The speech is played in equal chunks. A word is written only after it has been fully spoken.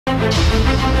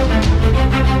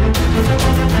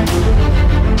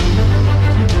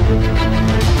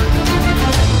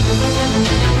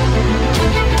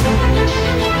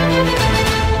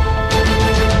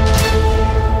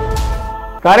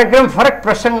कार्यक्रम फरक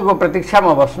प्रसङ्गको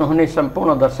प्रतीक्षामा बस्नुहुने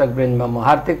सम्पूर्ण दर्शकवृन्दमा म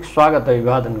हार्दिक स्वागत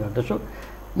अभिवादन गर्दछु।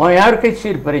 म यहाँहरूकै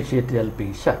चिर परिचित एलपी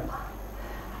शर्मा।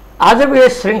 आजको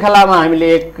यस श्रृङ्खलामा हामीले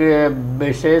एक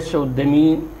विशेष उद्यमी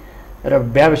र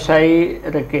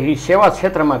व्यवसायी र केही सेवा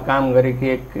क्षेत्रमा काम गरेकी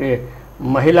एक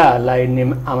महिलालाई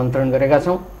आमन्त्रण गरेका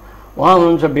छौँ। उहाँ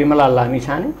हुनुहुन्छ विमला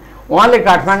लामिछाने। उहाँले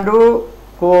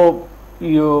काठमाडौँको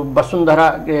यो वसुन्धरा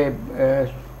के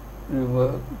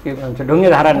भन्छ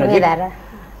ढुङ्गेधारा नजिक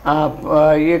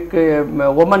एक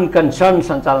वुमन कन्सर्न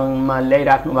सञ्चालनमा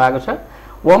ल्याइराख्नु भएको छ।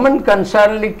 वुमन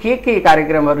कन्सर्नले के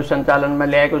कार्यक्रमहरू सञ्चालनमा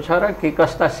ल्याएको छ र के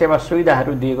कस्ता सेवा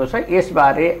सुविधाहरू दिएको छ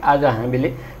यसबारे आज हामीले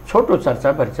छोटो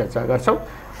चर्चा परिचर्चा गर्छौँ।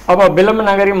 अब विलम्ब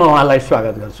नगरी म उहाँलाई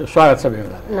स्वागत गर्छु। स्वागत छ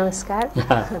विमला। नमस्कार।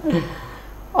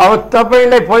 अब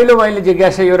तपाईँलाई पहिलो मैले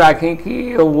जिज्ञासा यो राखेँ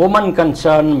कि वुमन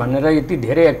कन्सर्न भनेर यति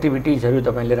धेरै एक्टिभिटिजहरू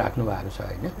तपाईँले राख्नु भएको छ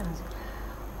होइन?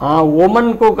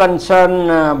 वुमनको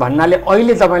कन्सर्न भन्नाले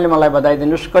अहिले तपाईँले मलाई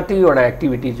बताइदिनुहोस् कतिवटा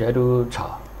एक्टिभिटिजहरू छ?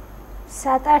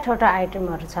 7-8वटा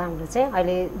आइटमहरू छ हाम्रो चाहिँ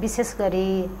अहिले। विशेष गरी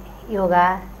yoga,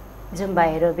 Zumba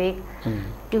aerobic,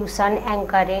 tuition,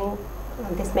 anchoring,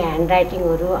 त्यसमा ह्यान्ड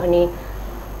राइटिङहरू, अनि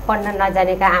पढ्न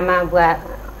नजानेका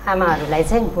आमाहरूलाई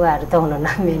चाहिँ बुवाहरू त हुनु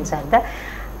नमिल्छ नि त,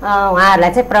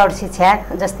 उहाँहरूलाई चाहिँ प्रौढ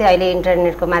शिक्षा, जस्तै अहिले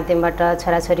इन्टरनेटको माध्यमबाट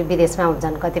छोराछोरी विदेशमा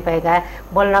हुन्छन् कतिपयका,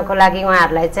 बोल्नको लागि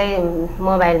उहाँहरूलाई चाहिँ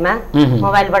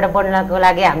मोबाइलबाट बोल्नको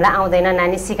लागि हामीलाई आउँदैन,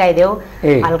 नानी सिकाइदेऊ,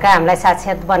 हल्का हामीलाई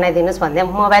साक्षात बनाइदिनुहोस् भन्दै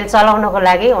मोबाइल चलाउनको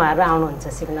लागि उहाँहरू आउनुहुन्छ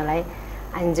सिक्नलाई।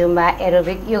 अनि जुम्बा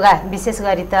एरोबिक, योगा, विशेष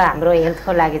गरी त हाम्रो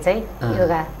हेल्थको लागि चाहिँ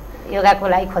योगाको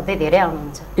लागि खोज्दै धेरै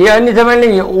आउनुहुन्छ। ए अनि तपाईँले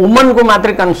वुमनको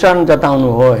मात्रै कन्सर्न जताउनु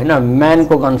हो होइन,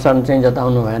 म्यानको कन्सर्न चाहिँ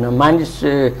जताउनु भएन। मानिस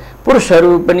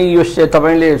पुरुषहरू पनि यो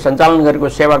तपाईँले सञ्चालन गरेको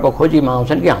सेवाको खोजीमा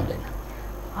आउँछन् कि आउँदैन?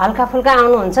 हल्का फुल्का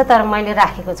आउनुहुन्छ, तर मैले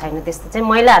राखेको छैन त्यस्तो चाहिँ।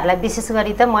 महिलाहरूलाई विशेष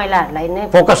गरी त महिलाहरूलाई नै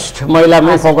फोकस्ड,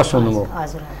 महिलामै फोकस हुनुभयो।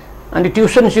 हजुर। अनि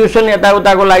ट्युसन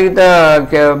यताउताको लागि त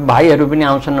भाइहरू पनि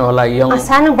आउँछन् होला?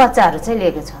 सानो बच्चाहरू चाहिँ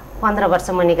लिएको छ, 15 वर्ष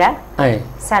मुनिका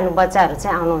सानो बच्चाहरू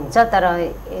चाहिँ आउनुहुन्छ, तर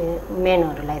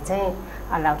मेनहरूलाई चाहिँ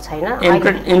अलाउड छैन।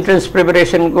 इन्ट्रेन्स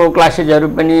प्रिपरेसनको क्लासेसहरू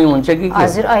पनि हुन्छ कि?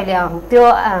 हजुर, अहिले त्यो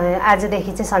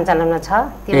आजदेखि चाहिँ सञ्चालनमा छ।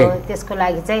 त्यसको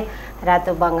लागि चाहिँ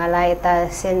रातो बङ्गाला, यता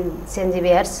सेन्ट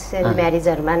जेभियर्स, सेन्ट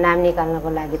म्यारिजहरूमा नाम निकाल्नको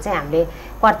लागि चाहिँ हामीले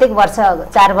प्रत्येक वर्ष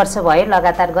 4 वर्ष भयो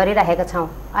लगातार गरिरहेका छौँ।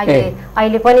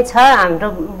 अहिले पनि छ, हाम्रो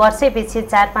वर्षैपछि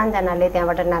 4-5 जनाले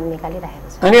त्यहाँबाट नाम निकालिरहेको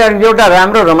छ। अनि एउटा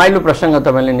राम्रो रमाइलो प्रसङ्ग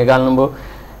तपाईँले निकाल्नुभयो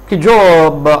कि जो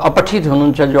अपठित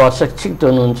हुनुहुन्छ, जो अशिक्षित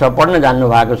हुनुहुन्छ, पढ्न जान्नु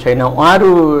भएको छैन, उहाँहरू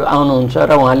आउनुहुन्छ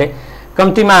र उहाँले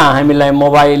कम्तीमा हामीलाई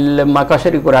मोबाइलमा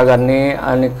कसरी कुरा गर्ने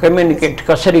अनि कम्युनिकेट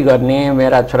कसरी गर्ने,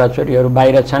 मेरा छोराछोरीहरू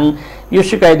बाहिर छन्, यो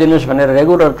सिकाइदिनुहोस् भनेर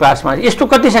रेगुलर क्लासमा यस्तो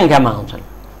कति सङ्ख्यामा आउँछन्?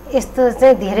 यस्तो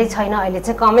चाहिँ धेरै छैन, अहिले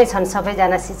चाहिँ कमै छन्।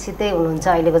 सबैजना शिक्षितै हुनुहुन्छ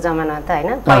अहिलेको जमानामा त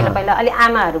होइन। पहिला अलि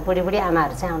आमाहरू, बुढी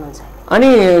आमाहरू चाहिँ आउनुहुन्छ। अनि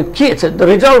के छ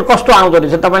रिजल्ट कस्तो आउँदो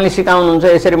रहेछ? तपाईँले सिकाउनुहुन्छ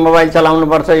यसरी मोबाइल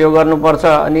चलाउनुपर्छ, यो गर्नुपर्छ,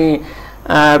 अनि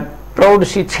प्रौढ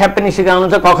शिक्षा पनि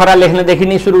सिकाउनुहुन्छ, खखरा लेख्नदेखि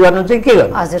नै सुरु गर्नुहुन्छ के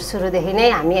गर्नु? हजुर, सुरुदेखि नै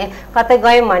हामी कतै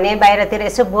गयौँ भने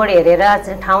बाहिरतिर यसो बोर्ड हेरेर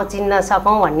ठाउँ चिन्न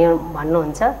सकौँ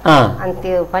भन्नुहुन्छ, अनि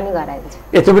त्यो पनि गराइन्छ।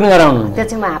 त्यो पनि गराउनुहुन्छ? त्यो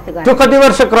चाहिँ म आफै गराउँछु। त्यो कति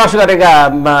वर्ष क्रस गरेका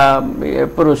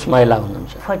पुरुष महिला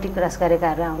हुनुहुन्छ? 40 क्रस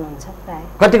गरेकाहरू आउनुहुन्छ प्राय।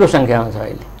 कतिको सङ्ख्यामा छ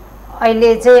अहिले?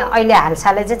 अहिले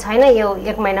हालसालै चाहिँ छैन, यो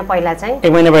 1 महिना पहिला चाहिँ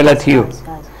 1 महिना पहिला थियो।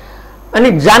 अनि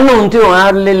जान्नुहुन्थ्यो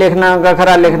उहाँहरूले लेख्न,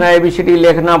 गखरा लेख्न, एबिसिडी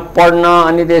लेख्न, पढ्न,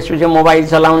 अनि त्यसपछि मोबाइल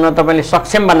चलाउन तपाईँले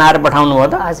सक्षम बनाएर पठाउनु हो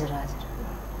त? हजुर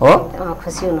हो।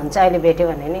 खुसी हुनुहुन्छ, अहिले भेट्यो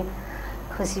भने नि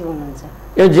खुसी हुनुहुन्छ।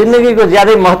 यो जिन्दगीको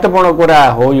ज्यादै महत्त्वपूर्ण कुरा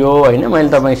हो यो होइन। मैले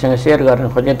तपाईँसँग सेयर गर्न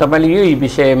खोजेँ। तपाईँले यही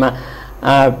विषयमा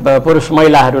पुरुष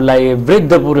महिलाहरूलाई,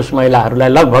 वृद्ध पुरुष महिलाहरूलाई,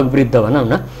 लगभग वृद्ध भनौँ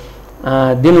न,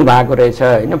 दिनुभएको रहेछ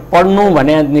होइन। पढ्नु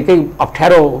भने निकै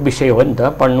अप्ठ्यारो विषय हो नि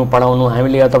त, पढाउनु।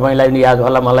 हामीले तपाईँलाई पनि याद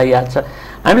होला, मलाई याद छ,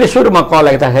 हामीले सुरुमा क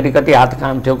लेख्दाखेरि कति हात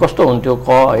काम थियो, कस्तो हुन्थ्यो क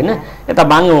होइन, यता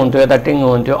बाङ्गो हुन्थ्यो, यता टेङ्गो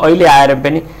हुन्थ्यो। अहिले आएर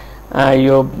पनि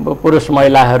यो पुरुष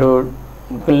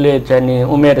महिलाहरूले चाहिँ नि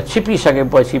उमेर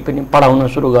छिपिसकेपछि पनि पढाउन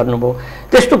सुरु गर्नुभयो।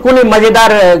 त्यस्तो कुनै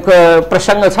मजेदार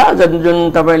प्रसङ्ग छ जुन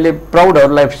तपाईँले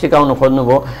प्रौढहरूलाई सिकाउन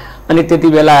खोज्नुभयो अनि त्यति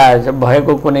बेला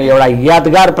भएको कुनै एउटा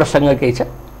यादगार प्रसङ्ग केही छ?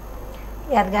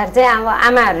 यादगार चाहिँ अब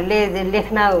आमाहरूले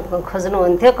लेख्न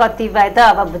खोज्नुहुन्थ्यो, कतिपय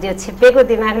त अब त्यो छिप्पेको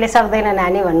दिमागले सक्दैन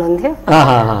नानी भन्नुहुन्थ्यो।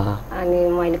 अनि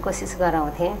मैले कोसिस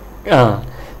गराउँथेँ।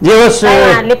 जे होस्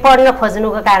उहाँहरूले पढ्न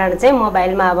खोज्नुको कारण चाहिँ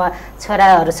मोबाइलमा अब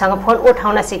छोराहरूसँग फोन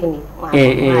उठाउन सिक्ने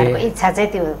उहाँहरूको इच्छा चाहिँ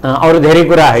त्यो अरू धेरै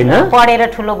कुरा होइन, पढेर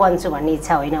ठुलो बन्छु भन्ने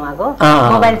इच्छा होइन उहाँको,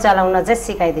 मोबाइल चलाउन चाहिँ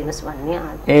सिकाइदिनुहोस्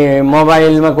भन्ने।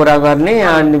 मोबाइलमा कुरा गर्ने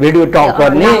अनि भिडियो टक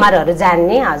गर्ने, नम्बरहरू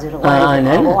जान्ने। हजुर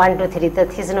 1 2 3 त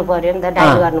थिच्नु पर्यो नि त,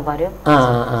 डायल गर्नु पर्यो।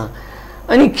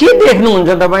 अनि के देख्नुहुन्छ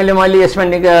तपाईँले? मैले यसमा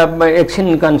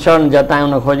एकछिन कन्सर्न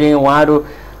जताउन खोजेँ।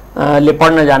 उहाँहरूले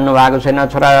पढ्न जान्नु भएको छैन,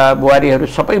 छोरा बुहारीहरू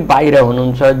सबै बाहिर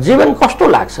हुनुहुन्छ, जीवन कस्तो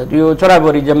लाग्छ? यो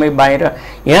छोराबुहारी जम्मै बाहिर,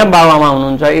 यहाँ बाबामा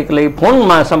हुनुहुन्छ, एक्लै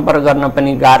फोनमा सम्पर्क गर्न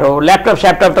पनि गाह्रो, ल्यापटप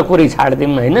स्यापटप त कुरै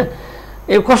छाडिदिउँ होइन।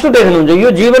 यो कस्तो देख्नुहुन्छ?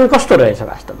 यो जीवन कस्तो रहेछ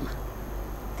वास्तवमा?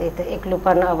 त्यही त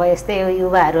एक्लोपन। अब यस्तै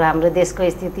युवाहरू, हाम्रो देशको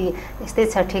स्थिति यस्तै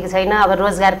छ, ठिक छैन। अब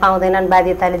रोजगार पाउँदैनन्,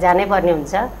 बाध्यताले जानै पर्ने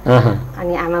हुन्छ।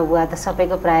 अनि आमा बुवा त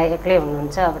सबैको प्राय एक्लै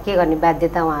हुनुहुन्छ, अब के गर्ने,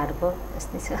 बाध्यता उहाँहरूको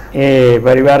यस्तै छ।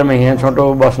 परिवारमा यहाँ छोटो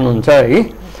बस्नुहुन्छ है।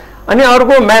 अनि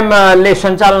अर्को म्यामले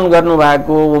सञ्चालन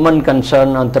गर्नुभएको वुमन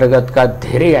कन्सर्न अन्तर्गतका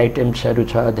धेरै आइटेम्सहरू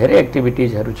छ, धेरै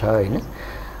एक्टिभिटिजहरू छ होइन।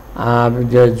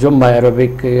 जुम्बा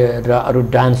एरोबिक र अरू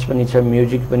डान्स पनि छ,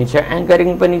 म्युजिक पनि छ,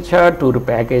 एङ्करिङ पनि छ, टुर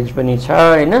प्याकेज पनि छ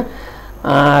होइन।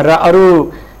 र अरू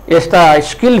यस्ता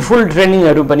स्किलफुल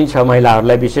ट्रेनिङहरू पनि छ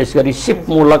महिलाहरूलाई, विशेष गरी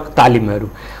सिपमूलक तालिमहरू।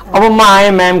 अब म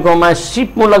आएँ म्यामकोमा,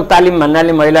 सिपमूलक तालिम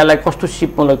भन्नाले महिलालाई कस्तो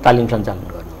सिपमूलक तालिम सञ्चालन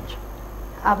गर्नुहुन्छ?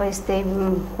 अब यस्तै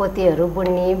पोतेहरू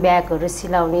बुन्ने, ब्यागहरू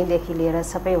सिलाउनेदेखि लिएर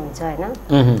सबै हुन्छ होइन।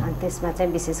 अनि त्यसमा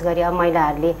चाहिँ विशेष गरी अब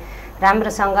महिलाहरूले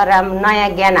राम्रोसँग नयाँ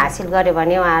ज्ञान हासिल गर्यो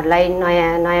भने उहाँहरूलाई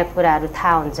नयाँ नयाँ कुराहरू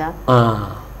थाहा हुन्छ।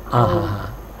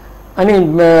 अनि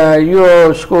यो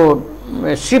उसको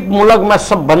सिपमूलकमा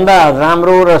सबभन्दा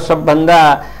राम्रो र सबभन्दा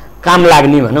काम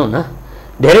लाग्ने भनौँ न,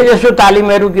 धेरै जसो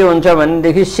तालिमहरू के हुन्छ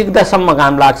भनेदेखि सिक्दासम्म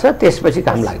काम लाग्छ, त्यसपछि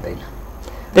काम लाग्दैन,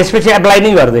 त्यसपछि एप्लाई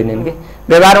नै गर्दैनन् कि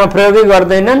व्यवहारमा प्रयोगै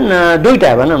गर्दैनन्।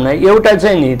 दुईटा भनौँ न, एउटा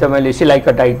चाहिँ नि तपाईँले सिलाइ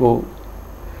कटाइको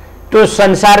त्यो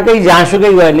संसारकै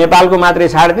जहाँसुकै गयो, नेपालको मात्रै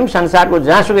छाडिदिउँ, संसारको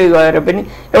जहाँसुकै गएर पनि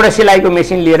एउटा सिलाइको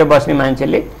मेसिन लिएर बस्ने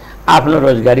मान्छेले आफ्नो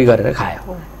रोजगारी गरेर खायो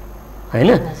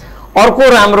होइन। अर्को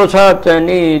राम्रो छ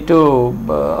नि त्यो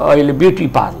अहिले ब्युटी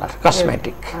पार्लर,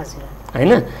 कस्मेटिक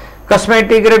होइन।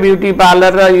 कस्मेटिक र ब्युटी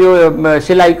पार्लर र यो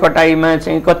सिलाइ कटाइमा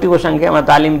चाहिँ कतिको सङ्ख्यामा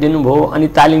तालिम दिनुभयो? अनि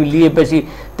तालिम लिएपछि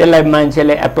त्यसलाई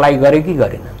मान्छेले एप्लाई गरे कि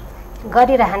गरेन?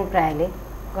 गरिरहन् प्रायले,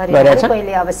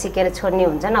 पहिले अब सिकेर छोड्ने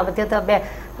हुन्छन्। अब त्यो त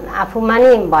आफूमा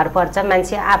नि भर पर्छ,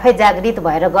 मान्छे आफै जागृत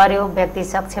भएर गर्यो, व्यक्ति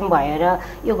सक्षम भएर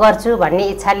यो गर्छु भन्ने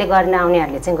इच्छाले गर्न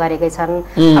आउनेहरूले चाहिँ गरेकै छन्।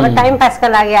 अब टाइम पासका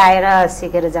लागि आएर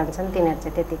सिकेर जान्छन्, तिनीहरू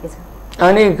चाहिँ त्यतिकै छ।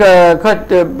 अनि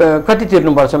कति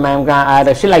तिर्नुपर्छ म्याम कहाँ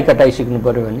आएर सिलाइ कटाइ सिक्नु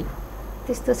पर्यो भने?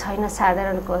 त्यस्तो छैन,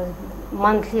 साधारणको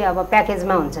मन्थली अब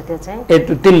प्याकेजमा हुन्छ त्यो चाहिँ।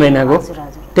 3 महिनाको?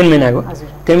 3 महिनाको?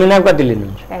 3 महिनाको कति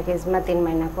लिनुहुन्छ? प्याकेजमा 3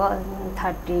 महिनाको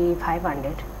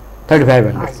 3500।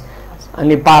 3500।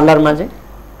 अनि पार्लरमा चाहिँ?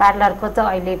 पार्लरको त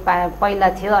अहिले पहिला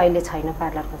थियो, अहिले छैन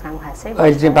पार्लरको काम खासै।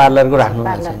 अहिले चाहिँ पार्लरको राख्नु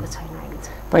छैन।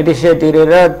 3500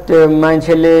 तिरेर त्यो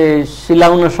मान्छेले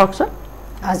सिलाउन सक्छ?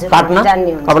 हजुर, काट्न,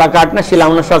 कपडा काट्न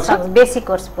सिलाउन सक्छ? बेसिक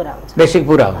कोर्स पुरा हुन्छ। बेसिक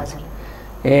पुरा हुन्छ।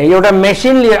 एउटा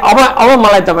मेसिन लिएर अब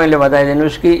मलाई तपाईँले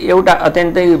बताइदिनुहोस् कि एउटा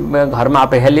अत्यन्तै घरमा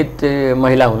अपहेलित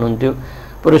महिला हुनुहुन्थ्यो,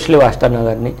 पुरुषले वास्ता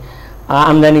नगर्ने,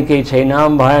 आम्दानी केही छैन,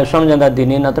 सम्झँदा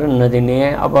दिने नत्र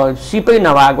नदिने, अब सिपै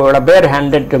नभएको एउटा बेयर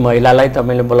ह्यान्डेड महिलालाई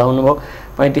तपाईँले बोलाउनु भयो,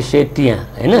 3500 त्यहाँ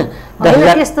होइन।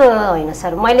 त्यस्तो होइन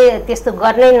सर, मैले त्यस्तो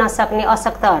गर्नै नसक्ने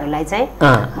अशक्तहरूलाई चाहिँ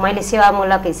मैले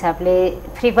सेवामूलक हिसाबले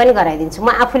फ्री पनि गराइदिन्छु। म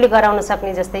आफूले गराउन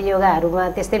सक्ने जस्तै योगाहरूमा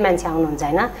त्यस्तै मान्छे आउनुहुन्छ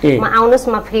होइन, म आउनुहोस्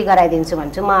म फ्री गराइदिन्छु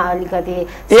भन्छु। म अलिकति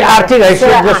आर्थिक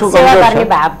हैसियत जसको गर्ने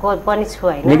भावको पनि छु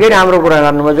होइन। निकै राम्रो कुरा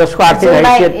गर्नुभयो। जसको आर्थिक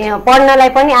हैसियत पढ्नलाई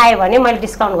पनि आयो भने मैले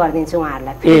डिस्काउन्ट गरिदिन्छु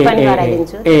उहाँहरूलाई, फ्री पनि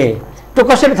गराइदिन्छु। त्यो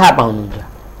कसरी थाहा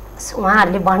पाउनुहुन्छ?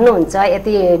 उहाँहरूले भन्नुहुन्छ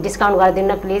यति डिस्काउन्ट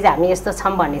गरिदिनु प्लिज, हामी यस्तो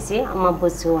छौँ भनेपछि म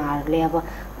बुझ्छु उहाँहरूले। अब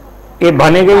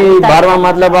भनेकै भरमा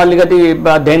मतलब अलिकति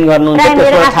अध्ययन गर्नुहुन्छ,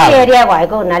 एरिया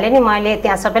भएको हुनाले नि मैले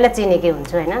त्यहाँ सबैलाई चिनेकै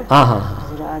हुन्छु होइन।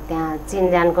 त्यहाँ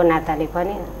चिनजानको नाताले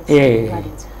पनि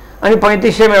अनि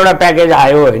 3500मा एउटा प्याकेज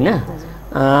आयो होइन।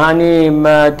 अनि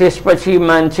त्यसपछि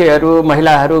मान्छेहरू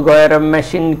महिलाहरू गएर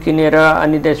मेसिन किनेर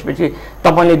अनि त्यसपछि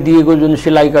तपाईँले दिएको जुन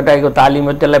सिलाइ कटाइको तालिम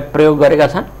हो त्यसलाई प्रयोग गरेका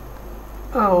छन्?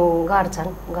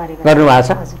 गर्नु भएको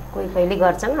छ? कोही कहिले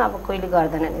गर्छन्, अब कहिले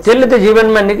गर्दैनन्। त्यसले त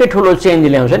जीवनमा निकै ठुलो चेन्ज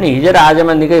ल्याउँछ नि। हिजो र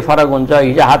आजमा निकै फरक हुन्छ।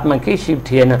 हिजो हातमा केही सिप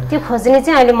थिएन, त्यो खोज्ने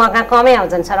चाहिँ अहिले मका कमै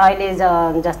आउँछन् सर। अहिले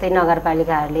जस्तै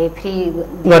नगरपालिकाहरूले फ्री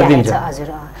गरिदिन्छ। हजुर,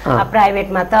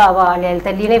 प्राइभेटमा त अब अलिअलि त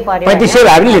लिनै पर्यो, 3500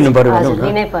 भए पनि लिनु पर्यो,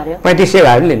 लिनै पर्यो, 3500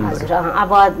 भए पनि लिनु पर्यो। हजुर,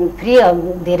 अब फ्री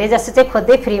धेरै जस्तो चाहिँ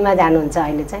खोज्दै फ्रीमा जानुहुन्छ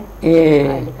अहिले चाहिँ।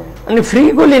 अनि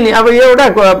फ्रीको लिने अब एउटा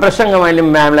प्रसङ्ग मैले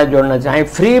म्यामलाई जोड्न चाहेँ।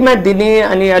 फ्रीमा दिने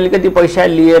अनि अलिकति पैसा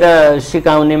लिएर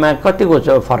सिकाउनेमा कतिको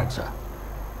फरक छ?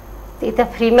 त्यही त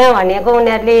फ्रीमा भनेको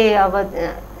उनीहरूले अब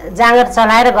जाँगर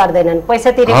चलाएर गर्दैनन्,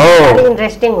 पैसा तिरेको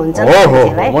इन्ट्रेस्टिङ हुन्छ नि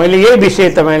त्यसलाई। मैले यही विषय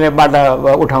तपाईँले बाटा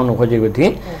उठाउन खोजेको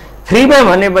थिएँ। फ्रीमा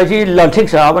भनेपछि ल ठिक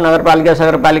छ, अब नगरपालिका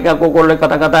सगरपालिका कोले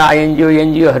कता कता आइएनजिओ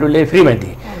एनजिओहरूले फ्रीमा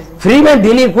दिए। फ्रीमा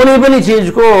दिने कुनै पनि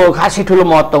चिजको खासै ठुलो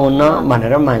महत्त्व हुन्न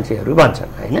भनेर मान्छेहरू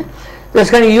भन्छन् होइन। त्यस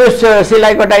कारण यो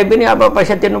सिलाइ कटाइ पनि अब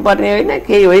पैसा तिर्नुपर्ने होइन,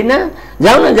 केही होइन,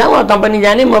 जाउँ न जाउँ, तँ पनि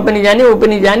जाने म पनि जाने ऊ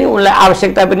पनि जाने, उनलाई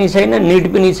आवश्यकता पनि छैन,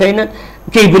 निड पनि छैन,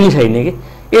 केही पनि छैन कि।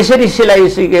 यसरी सिलाइ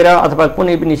सिकेर अथवा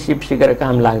कुनै पनि सिप सिकेर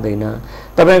काम लाग्दैन।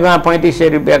 तपाईँकोमा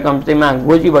 3500 रुपियाँ कम्तीमा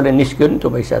गोजीबाट निस्क्यो नि त्यो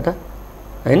पैसा त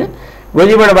होइन।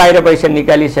 गोजीबाट बाहिर पैसा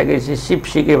निकालिसकेपछि सिप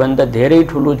सिक्यो भने त धेरै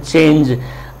ठुलो चेन्ज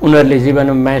उनीहरूले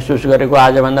जीवनमा महसुस गरेको।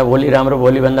 आजभन्दा भोलि राम्रो,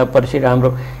 भोलिभन्दा पर्सि राम्रो।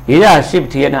 हिजो सिप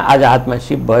थिएन, आज हातमा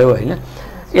सिप भयो होइन।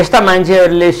 यस्ता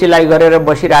मान्छेहरूले सिलाइ गरेर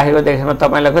बसिराखेको देखेमा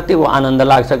तपाईँलाई कतिको आनन्द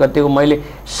लाग्छ, कतिको मैले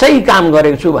सही काम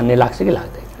गरेको छु भन्ने लाग्छ कि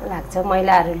लाग्दैन? लाग्छ।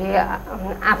 महिलाहरूले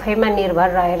आफैमा निर्भर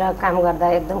रहेर काम गर्दा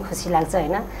एकदम खुसी लाग्छ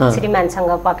होइन।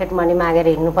 श्रीमानसँग पकेट मनी मागेर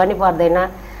हिँड्नु पनि पर्दैन,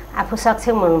 आफू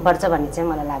सक्षम हुनुपर्छ भन्ने चाहिँ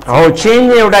मलाई लाग्छ। हो,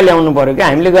 चेन्ज एउटा ल्याउनु पर्यो क्या।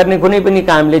 हामीले गर्ने कुनै पनि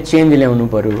कामले चेन्ज ल्याउनु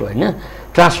पर्यो होइन,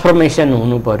 ट्रान्सफर्मेसन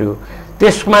हुनु पर्यो।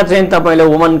 त्यसमा चाहिँ तपाईँले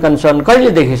वुमन कन्सर्न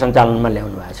कहिलेदेखि सञ्चालनमा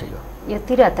ल्याउनु भएको छ? यो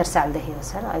 73 सालदेखि हो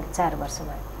सर, अहिले 4 वर्ष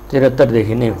भयो। 73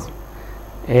 देखि नै हो।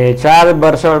 4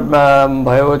 वर्ष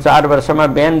भयो। 4 वर्षमा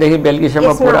बिहानदेखि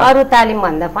बेलुकीसम्म पुरा अरू तालिम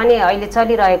भन्दा पनि अहिले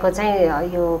चलिरहेको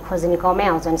चाहिँ यो खोज्ने कमै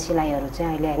आउँछन् सिलाइहरू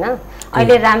चाहिँ अहिले होइन।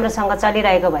 अहिले राम्रोसँग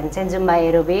चलिरहेको भने चाहिँ जुम्बा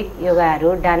एरोबिक, योगाहरू,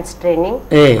 डान्स ट्रेनिङ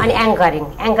अनि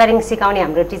एङ्करिङ सिकाउने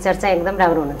हाम्रो टिचर चाहिँ एकदम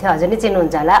राम्रो हुनुहुन्थ्यो। हजुर नै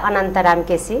चिन्नुहुन्छ होला, अनन्त राम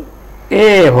केसी।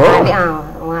 हो,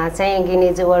 उहाँ चाहिँ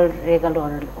गिनिज वर्ल्ड रेकर्ड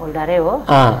होल्डरै हो।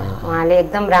 उहाँले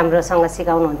एकदम राम्रोसँग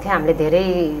सिकाउनुहुन्थ्यो। हामीले धेरै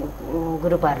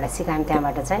ग्रुपहरूलाई सिकायौँ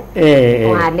त्यहाँबाट चाहिँ।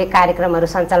 उहाँहरूले कार्यक्रमहरू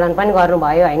सञ्चालन पनि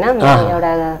गर्नुभयो होइन।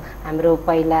 एउटा हाम्रो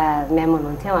पहिला म्याम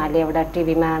हुनुहुन्थ्यो, उहाँले एउटा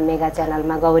टिभीमा मेगा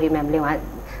च्यानलमा गौरी म्यामले उहाँ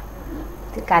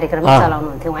कार्यक्रम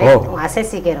चलाउनुहुन्थ्यो। उहाँ चाहिँ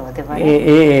सिकेर हो त्यो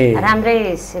पनि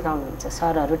राम्रै सिकाउनुहुन्छ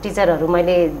सरहरू। टिचरहरू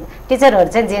टिचरहरू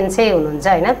चाहिँ जेन्ट्सै हुनुहुन्छ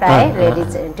होइन, प्रायः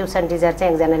लेडिज ट्युसन टिचर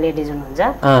चाहिँ एकजना लेडिज हुनुहुन्छ,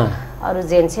 अरू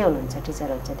जेन्ट्सै हुनुहुन्छ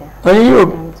टिचरहरू चाहिँ त्यहाँ। अनि यो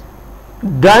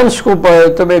डान्सको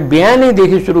तपाईँ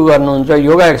बिहानैदेखि सुरु गर्नुहुन्छ?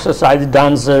 Yoga exercise,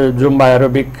 dance, Zumba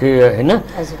aerobic होइन,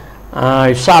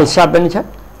 साल्सा पनि छ?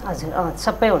 हजुर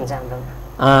सबै हुन्छ हाम्रो।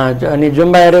 अनि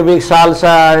जुम्बा एरोबिक,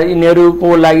 साल्सा यिनीहरूको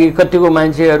लागि कतिको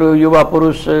मान्छेहरू, युवा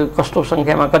पुरुष कस्तो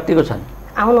सङ्ख्यामा कतिको छन्?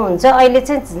 आउनुहुन्छ। अहिले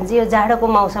चाहिँ यो जाडोको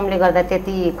मौसमले गर्दा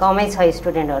त्यति कमै छ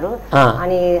स्टुडेन्टहरू।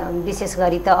 अनि विशेष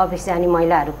गरी त अफिस जाने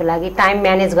महिलाहरूको लागि टाइम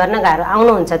म्यानेज गर्न गाह्रो।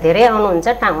 आउनुहुन्छ, धेरै आउनुहुन्छ,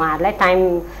 उहाँहरूलाई टाइम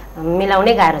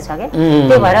मिलाउनै गाह्रो छ क्या।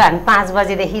 त्यही भएर हामी 5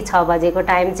 बजेदेखि 6 बजेको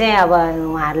टाइम चाहिँ अब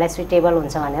उहाँहरूलाई सुइटेबल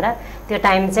हुन्छ भनेर त्यो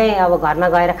टाइम चाहिँ अब घरमा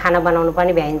गएर खाना बनाउनु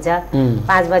पनि भ्याइन्छ।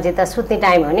 5 बजे त सुत्ने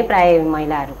टाइम हो नि प्राय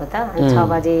महिलाहरूको त। 6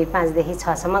 बजे 5 देखि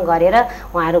 6 सम्म गरेर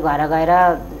उहाँहरू घर गएर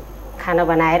खाना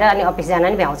बनाएर अनि अफिस जान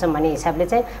नि भ्याउँछौँ भन्ने हिसाबले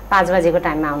चाहिँ 5 बजेको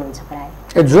टाइममा आउनुहुन्छ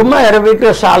प्रायः। जुम्बा एरोबिक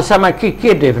र साल्सामा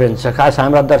के डिफरेन्स छ खास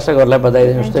हाम्रा दर्शकहरूलाई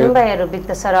बताइदिनुहोस्? जुम्बा एरोबिक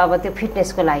त सर अब त्यो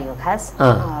फिटनेसको लागि हो, खास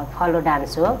फलो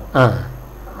डान्स हो।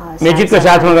 म्युजिकको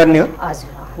साथमा गर्ने हो? हजुर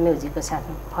म्युजिकको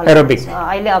साथमा एरोबिक।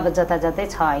 अहिले अब जताजतै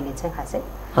छ, अहिले चाहिँ खासै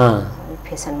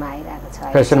फेसनमा आइरहेको छ।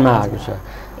 फेसनमा आएको छ।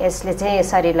 यसले चाहिँ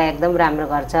शरीरलाई एकदम राम्रो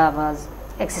गर्छ। अब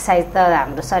एक्सर्साइज त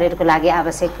हाम्रो शरीरको लागि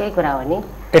आवश्यकै कुरा हो नि।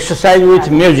 एक्सर्साइज विथ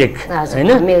म्युजिक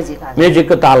होइन,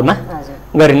 म्युजिकको तालमा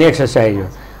गरिने एक्सर्साइज हो।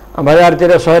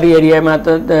 बजारतिर सहरी एरियामा त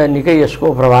निकै यसको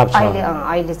प्रभाव छ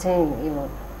अहिले चाहिँ।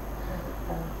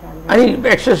 अनि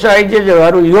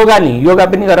एक्सर्साइजहरू योगा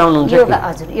पनि गराउनुहुन्छ?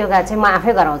 हजुर योगा चाहिँ म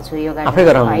आफै गराउँछु। योगा आफै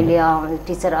गराउनु? अहिले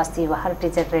टिचर अस्ति भर्खर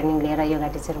टिचर ट्रेनिङ लिएर योगा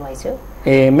टिचर भइछु।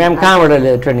 म्याम कहाँबाट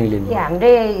ट्रेनिङ लिनु?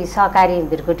 हाम्रै सहकारी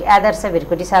भिरकुटी, आदर्श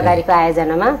भिरकुटी सहकारीको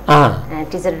आयोजनामा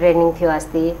टिचर ट्रेनिङ थियो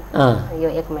अस्ति। यो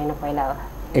 1 महिना पहिला हो।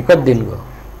 कति दिनको?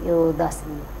 यो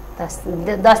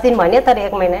 10 दिन भन्यो, तर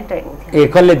 1 महिना ट्रेनिङ थियो।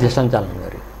 कसले थियो सञ्चालन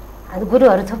गर्यो?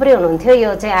 गुरुहरू थुप्रै हुनुहुन्थ्यो।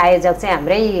 यो चाहिँ आयोजक चाहिँ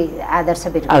हाम्रै आदर्श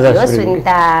भिरकुटी हो,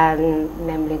 सुनिता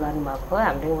म्यामले गर्नुभएको,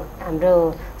 हाम्रो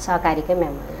सहकारीकै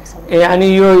म्यामहरू। अनि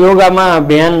यो योगामा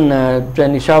बिहान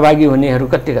चाहिँ सहभागी हुनेहरू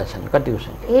कतिका छन्, कतिको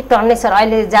छन्? टन्नै सर।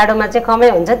 अहिले जाडोमा चाहिँ कमै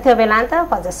हुन्छ, त्यो बेला त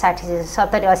 50, 60,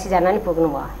 70, 80 जना नि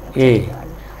पुग्नु भयो।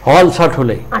 हल छ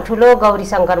ठुलै? ठुलो गौरी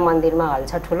शङ्कर मन्दिरमा हल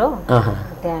छ ठुलो,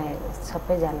 त्यहाँ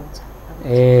सबै जानुहुन्छ।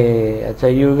 अच्छा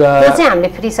योगा त्यो चाहिँ हामीले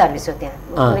फ्री सर्भिस हो, त्यहाँ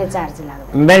कुनै चार्ज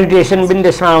लाग्दैन। मेडिटेसन पनि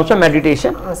त्यसमा आउँछ?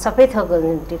 मेडिटेसन सबै थोक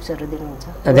टिप्सहरू दिनुहुन्छ।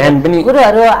 ध्यान पनि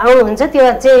गुरुहरू आउनुहुन्छ। त्यो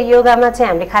चाहिँ योगामा चाहिँ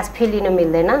हामीले खास फी लिनु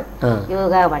मिल्दैन।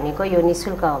 योगा भनेको यो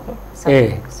निःशुल्क हो कि।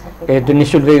 त्यो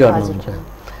निःशुल्कै गर्नुहुन्छ?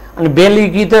 अनि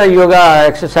बेलुकी त योगा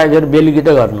एक्सर्साइजहरू बेलुकी त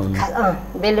गर्नुहुन्न?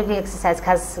 बेलुकी एक्सर्साइज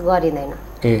खास गरिँदैन,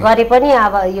 गरे पनि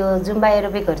अब यो जुम्बा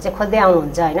एरोबिकहरू चाहिँ खोज्दै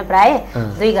आउनुहुन्छ होइन। प्रायः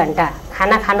 2 घन्टा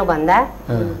खाना खानुभन्दा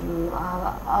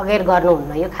अगेर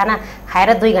गर्नुहुन्न, यो खाना खाएर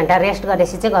 2 घन्टा रेस्ट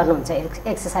गरेपछि चाहिँ गर्नुहुन्छ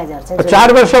एक्सर्साइजहरू चाहिँ।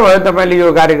 4 वर्ष भयो तपाईँले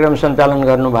यो कार्यक्रम सञ्चालन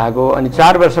गर्नुभएको, अनि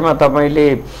 4 वर्षमा तपाईँले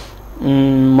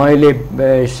मैले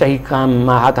सही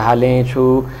काममा हात हालेँ छु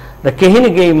र केही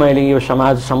न केही मैले यो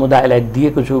समाज समुदायलाई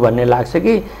दिएको छु भन्ने लाग्छ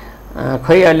कि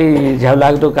खै अलि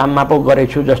झ्याउलाग्दो काममा पो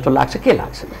गरेछु जस्तो लाग्छ? के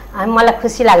लाग्छ? मलाई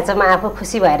खुसी लाग्छ, म आफू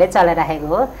खुसी भएरै चलाइराखेको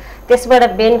हो। त्यसबाट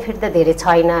बेनिफिट त धेरै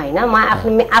छैन होइन। म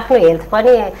आफ्नो हेल्थ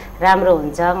पनि राम्रो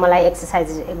हुन्छ, मलाई एक्सर्साइज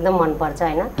एकदम मनपर्छ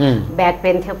होइन। ब्याक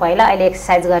पेन थियो पहिला, अहिले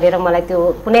एक्सर्साइज गरेर मलाई त्यो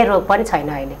कुनै रोग पनि छैन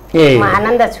अहिले। म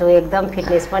आनन्द छु, एकदम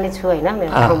फिटनेस पनि छु होइन,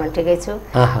 मेरो ठाउँमा ठिकै छु।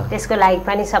 त्यसको लागि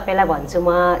पनि सबैलाई भन्छु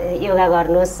म योगा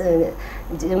गर्नुहोस्,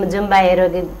 जुम्बा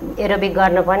एरोबिक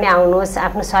गर्न पनि आउनुहोस्।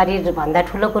 आफ्नो शरीरभन्दा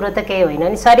ठुलो कुरो त केही होइन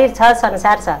नि, शरीर छ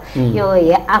संसार छ। यो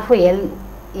आफ्नो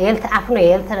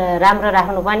हेल्थ राम्रो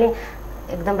राख्नु पनि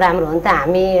एकदम राम्रो हो नि त।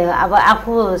 हामी अब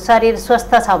आफू शरीर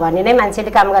स्वस्थ छ भने नै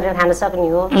मान्छेले काम गरेर खान सक्ने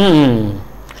हो।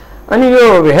 अनि यो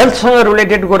हेल्थसँग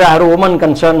रिलेटेड कुराहरू, वुमन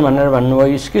कन्सर्न भनेर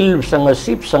भन्नुभयो, स्किलसँग,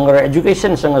 सिपसँग र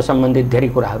एजुकेसनसँग सम्बन्धित धेरै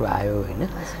कुराहरू आयो होइन।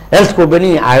 हेल्थको पनि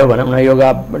आयो भनौँ न,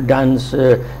 योगा, डान्स,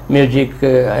 म्युजिक,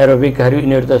 एरोबिकहरू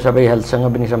यिनीहरू त सबै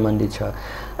हेल्थसँग पनि सम्बन्धित छ।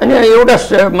 अनि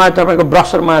एउटामा तपाईँको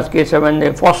ब्रसरमा के छ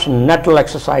भने पोस्ट नेटल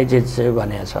एक्सर्साइजेस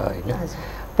भनेको छ होइन।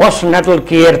 पोस्ट नेटल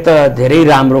केयर त धेरै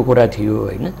राम्रो कुरा थियो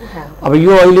होइन। अब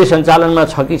यो अहिले सञ्चालनमा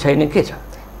छ कि छैन, के छ?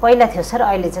 पहिला थियो सर,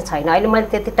 अहिले चाहिँ छैन। अहिले मैले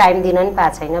त्यति टाइम दिन पनि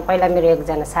पाएको छैन। पहिला मेरो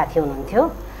एकजना साथी हुनुहुन्थ्यो,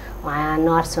 उहाँ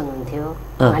नर्स हुनुहुन्थ्यो,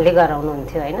 उहाँले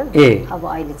गराउनुहुन्थ्यो होइन। अब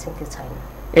अहिले चाहिँ त्यो छैन।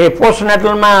 पोस्ट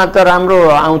नेटलमा त राम्रो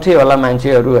आउँथ्यो होला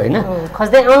मान्छेहरू होइन,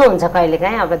 खोज्दै आउनुहुन्छ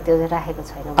कहिलेकाहीँ, अब त्यो राखेको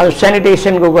छैन। अब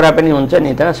सेनिटेसनको कुरा पनि हुन्छ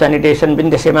नि त, सेनिटेसन पनि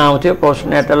त्यसैमा आउँथ्यो, पोस्ट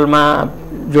नेटलमा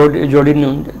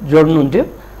जोड्नुहुन्थ्यो।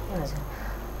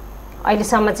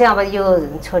 अहिलेसम्म चाहिँ अब यो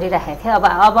छोडिराखेको थियो,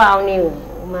 अब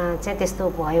आउनेमा चाहिँ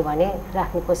त्यस्तो भयो भने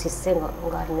राख्ने कोसिस चाहिँ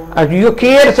गर्ने। यो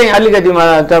केयर चाहिँ अलिकति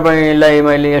तपाईँलाई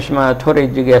मैले यसमा थोरै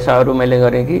जिज्ञासाहरू मैले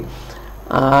गरेँ कि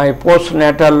पोस्ट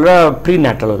नेटल र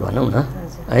प्रिनेटल भनौँ न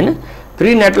होइन।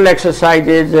 प्रिनेटल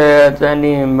एक्सर्साइजेज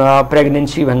अनि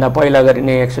प्रेग्नेन्सीभन्दा पहिला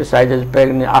गरिने एक्सर्साइजेस,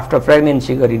 आफ्टर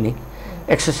प्रेग्नेन्सी गरिने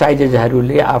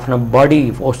एक्सर्साइजेसहरूले आफ्नो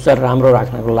बडी पोस्चर राम्रो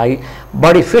राख्नको लागि,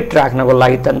 बडी फिट राख्नको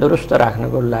लागि, तन्दुरुस्त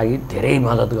राख्नको लागि धेरै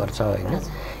मद्दत गर्छ होइन।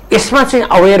 यसमा चाहिँ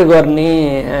अवेर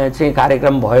गर्ने चाहिँ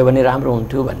कार्यक्रम भयो भने राम्रो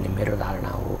हुन्थ्यो भन्ने मेरो धारणा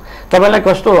हो। तपाईँलाई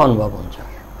कस्तो अनुभव हुन्छ?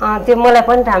 त्यो मलाई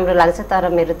पनि राम्रो लाग्छ, तर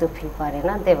मेरो त्यो फिल परेन,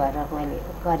 त्यही भएर मैले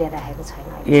गरिराखेको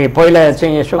छैन। पहिला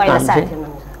चाहिँ यसो काम चाहिँ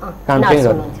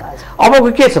गर्नु।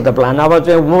 अबको के छ त प्लान? अब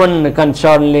चाहिँ वुमन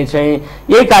कन्सर्नले चाहिँ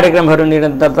यही कार्यक्रमहरू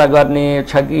निरन्तरता गर्ने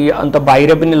छ कि अन्त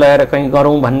बाहिर पनि लगेर कहीँ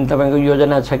गरौँ भन्ने तपाईँको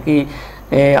योजना छ कि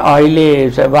अहिले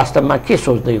वास्तवमा के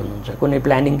सोच्दै हुनुहुन्छ? कुनै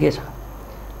प्लानिङ के छ?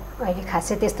 अहिले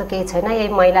खासै त्यस्तो केही छैन।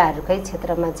 यही महिलाहरूकै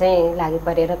क्षेत्रमा चाहिँ लागि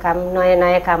परेर काम, नयाँ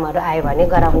नयाँ कामहरू आयो भने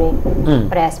गराउने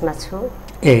प्रयासमा छु।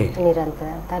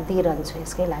 निरन्तरता दिइरहन्छु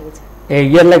यसकै लागि चाहिँ।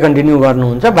 यसलाई कन्टिन्यू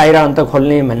गर्नुहुन्छ, बाहिर अन्त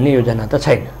खोल्ने भन्ने योजना त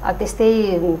छैन? त्यस्तै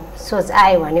सोच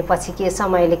आयो भने पछि के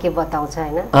समयले के बताउँछ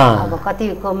होइन, अब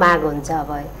कतिको माग हुन्छ, अब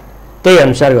त्यही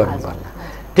अनुसार गर्नु पर्ला।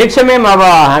 ठिक छ म्याम, अब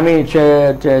हामी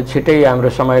छिट्टै हाम्रो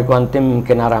समयको अन्तिम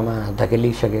किनारामा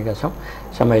धकेलिसकेका छौँ,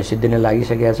 समय सिद्धिन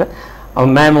लागिसकेका छ। अब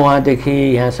म्याम उहाँदेखि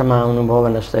यहाँसम्म आउनुभयो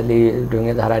वनस्थली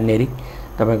ढुङ्गेधारा नेरी,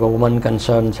 तपाईँको वुमन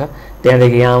कन्सर्न छ,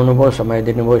 त्यहाँदेखि यहाँ आउनुभयो, समय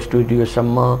दिनुभयो,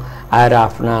 स्टुडियोसम्म आएर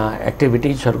आफ्ना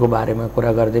एक्टिभिटिजहरूको बारेमा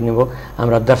कुरा गरिदिनु भयो,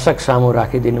 हाम्रा दर्शक सामु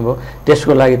राखिदिनु भयो।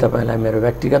 त्यसको लागि तपाईँलाई मेरो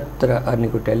व्यक्तिगत र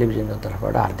अरनिको टेलिभिजनको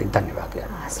तर्फबाट हार्दिक धन्यवाद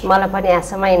गर्छु। मलाई पनि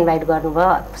यहाँसम्म इन्भाइट गर्नुभयो,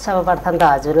 सर्वप्रथम त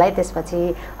हजुरलाई, त्यसपछि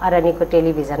अरनिको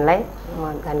टेलिभिजनलाई म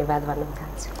धन्यवाद भन्न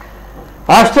चाहन्छु।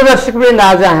 हस्त दर्शकवृन्द,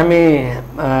 आज हामी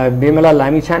बिमला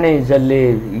लामिछाने जसले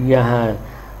यहाँ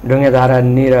ढुङ्गेधारा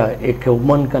निर एक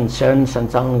वुमन कन्सर्न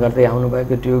सञ्चालन गर्दै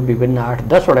आउनुभएको थियो। विभिन्न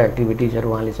 8-10वटा एक्टिभिटिजहरू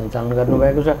उहाँले सञ्चालन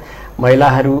गर्नुभएको छ।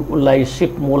 महिलाहरूलाई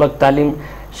सिपमूलक तालिम,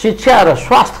 शिक्षा र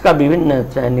स्वास्थ्यका विभिन्न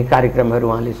चाहिने कार्यक्रमहरू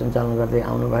उहाँले सञ्चालन गर्दै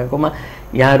आउनुभएकोमा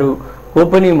यहाँहरूको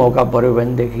पनि मौका पऱ्यो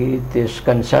भनेदेखि त्यस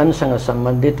कन्सर्नसँग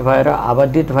सम्बन्धित भएर,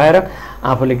 आबद्धित भएर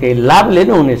आफूले केही लाभ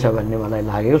लिनुहुनेछ भन्ने मलाई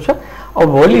लागेको छ। अब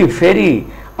भोलि फेरि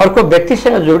अर्को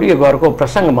व्यक्तिसँग जोडिएको अर्को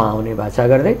प्रसङ्गमा आउने बाचा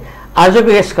गर्दै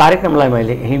आजको यस कार्यक्रमलाई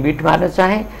मैले यहीँ बिट मार्न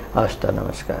चाहेँ। हस्त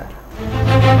नमस्कार।